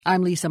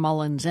I'm Lisa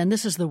Mullins, and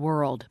this is The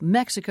World.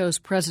 Mexico's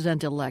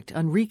president-elect,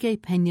 Enrique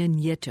Peña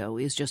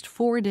Nieto, is just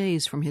 4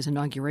 days from his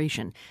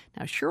inauguration.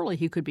 Now, surely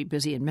he could be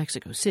busy in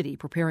Mexico City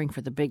preparing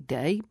for the big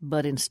day,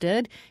 but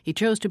instead, he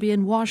chose to be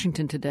in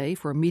Washington today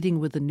for a meeting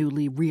with the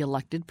newly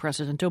re-elected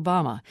President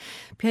Obama.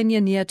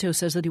 Peña Nieto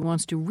says that he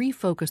wants to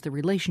refocus the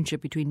relationship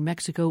between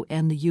Mexico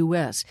and the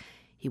U.S.,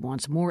 He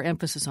wants more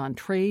emphasis on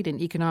trade and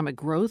economic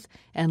growth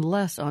and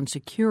less on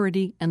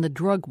security and the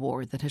drug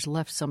war that has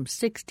left some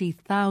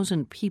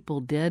 60,000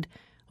 people dead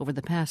over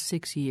the past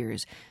 6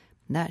 years.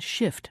 That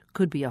shift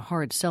could be a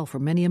hard sell for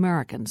many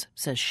Americans,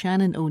 says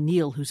Shannon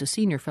O'Neill, who's a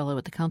senior fellow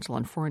at the Council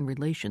on Foreign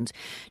Relations.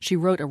 She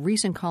wrote a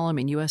recent column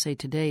in USA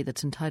Today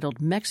that's entitled,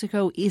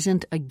 "Mexico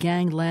Isn't a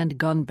Gangland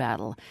Gun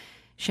Battle."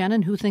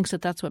 Shannon, who thinks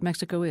that that's what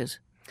Mexico is?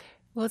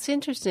 Well, it's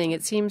interesting.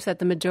 It seems that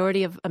the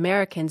majority of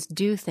Americans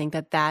do think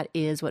that that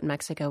is what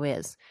Mexico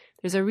is.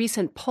 There's a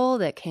recent poll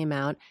that came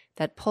out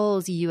that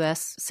polls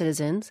U.S.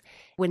 citizens.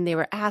 When they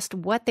were asked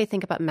what they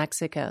think about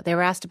Mexico, they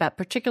were asked about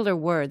particular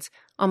words.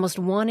 Almost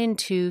 1 in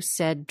 2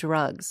 said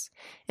drugs.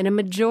 And a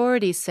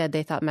majority said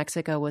they thought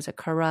Mexico was a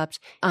corrupt,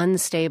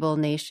 unstable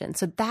nation.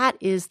 So that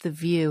is the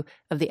view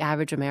of the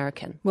average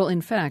American. Well,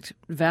 in fact,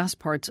 vast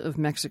parts of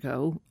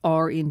Mexico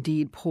are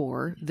indeed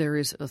poor. There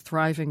is a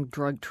thriving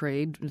drug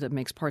trade that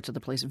makes parts of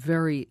the place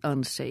very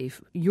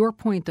unsafe. Your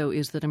point, though,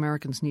 is that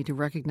Americans need to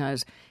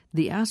recognize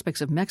the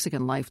aspects of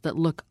Mexican life that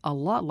look a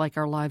lot like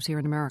our lives here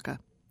in America.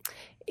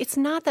 It's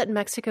not that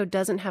Mexico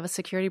doesn't have a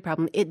security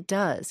problem. It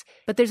does.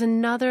 But there's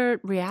another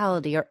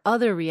reality or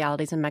other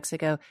realities in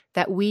Mexico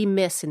that we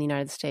miss in the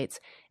United States.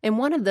 And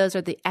one of those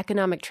are the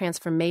economic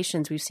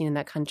transformations we've seen in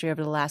that country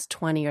over the last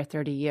 20 or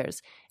 30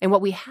 years. And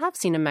what we have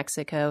seen in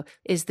Mexico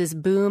is this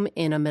boom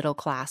in a middle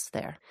class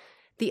there.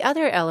 The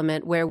other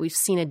element where we've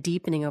seen a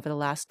deepening over the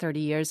last 30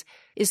 years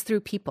is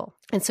through people.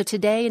 And so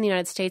today in the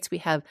United States, we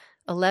have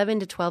 11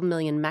 to 12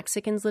 million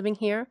Mexicans living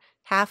here,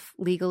 half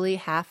legally,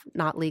 half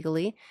not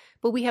legally.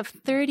 But we have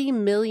 30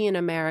 million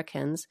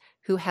Americans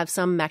who have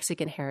some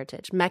Mexican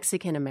heritage,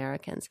 Mexican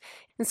Americans.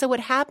 And so what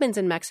happens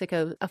in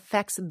Mexico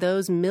affects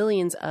those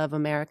millions of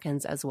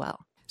Americans as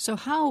well. So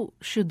how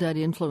should that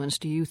influence,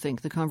 do you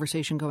think, the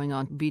conversation going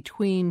on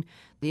between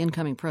the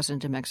incoming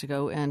president of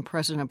Mexico and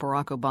President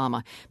Barack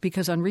Obama?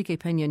 Because Enrique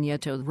Peña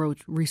Nieto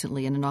wrote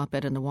recently in an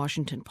op-ed in the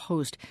Washington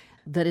Post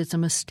that it's a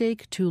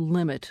mistake to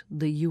limit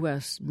the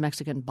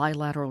U.S.-Mexican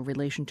bilateral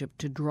relationship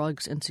to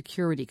drugs and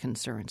security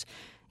concerns.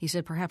 He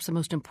said perhaps the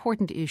most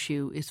important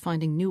issue is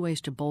finding new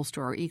ways to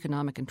bolster our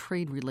economic and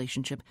trade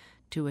relationship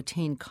to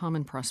attain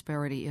common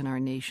prosperity in our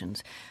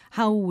nations.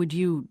 How would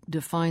you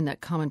define that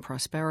common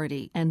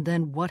prosperity? And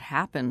then what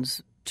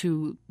happens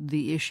to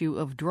the issue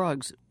of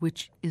drugs,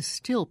 which is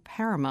still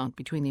paramount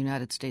between the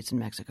United States and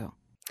Mexico?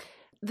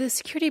 The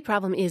security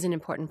problem is an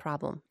important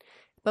problem.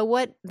 But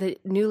what the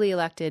newly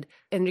elected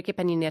Enrique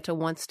Peña Nieto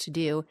wants to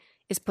do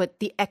is put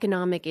the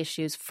economic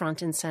issues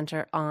front and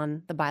center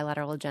on the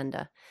bilateral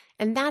agenda.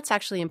 And that's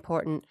actually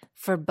important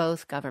for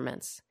both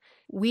governments.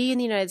 We in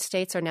the United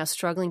States are now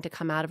struggling to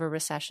come out of a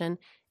recession,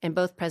 and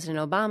both President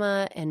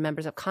Obama and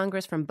members of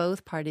Congress from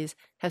both parties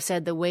have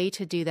said the way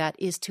to do that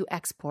is to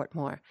export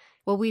more.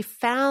 Well, we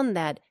found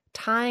that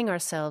tying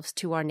ourselves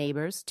to our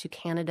neighbors, to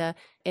Canada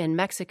and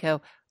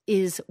Mexico,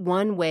 is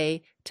one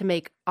way to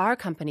make our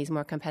companies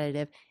more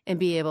competitive and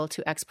be able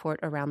to export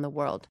around the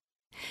world.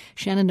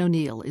 Shannon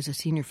O'Neill is a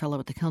senior fellow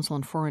at the Council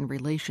on Foreign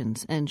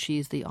Relations, and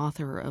she's the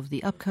author of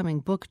the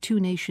upcoming book,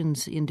 Two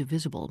Nations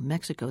Indivisible,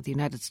 Mexico, the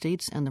United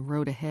States, and the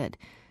Road Ahead.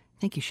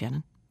 Thank you,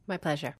 Shannon. My pleasure.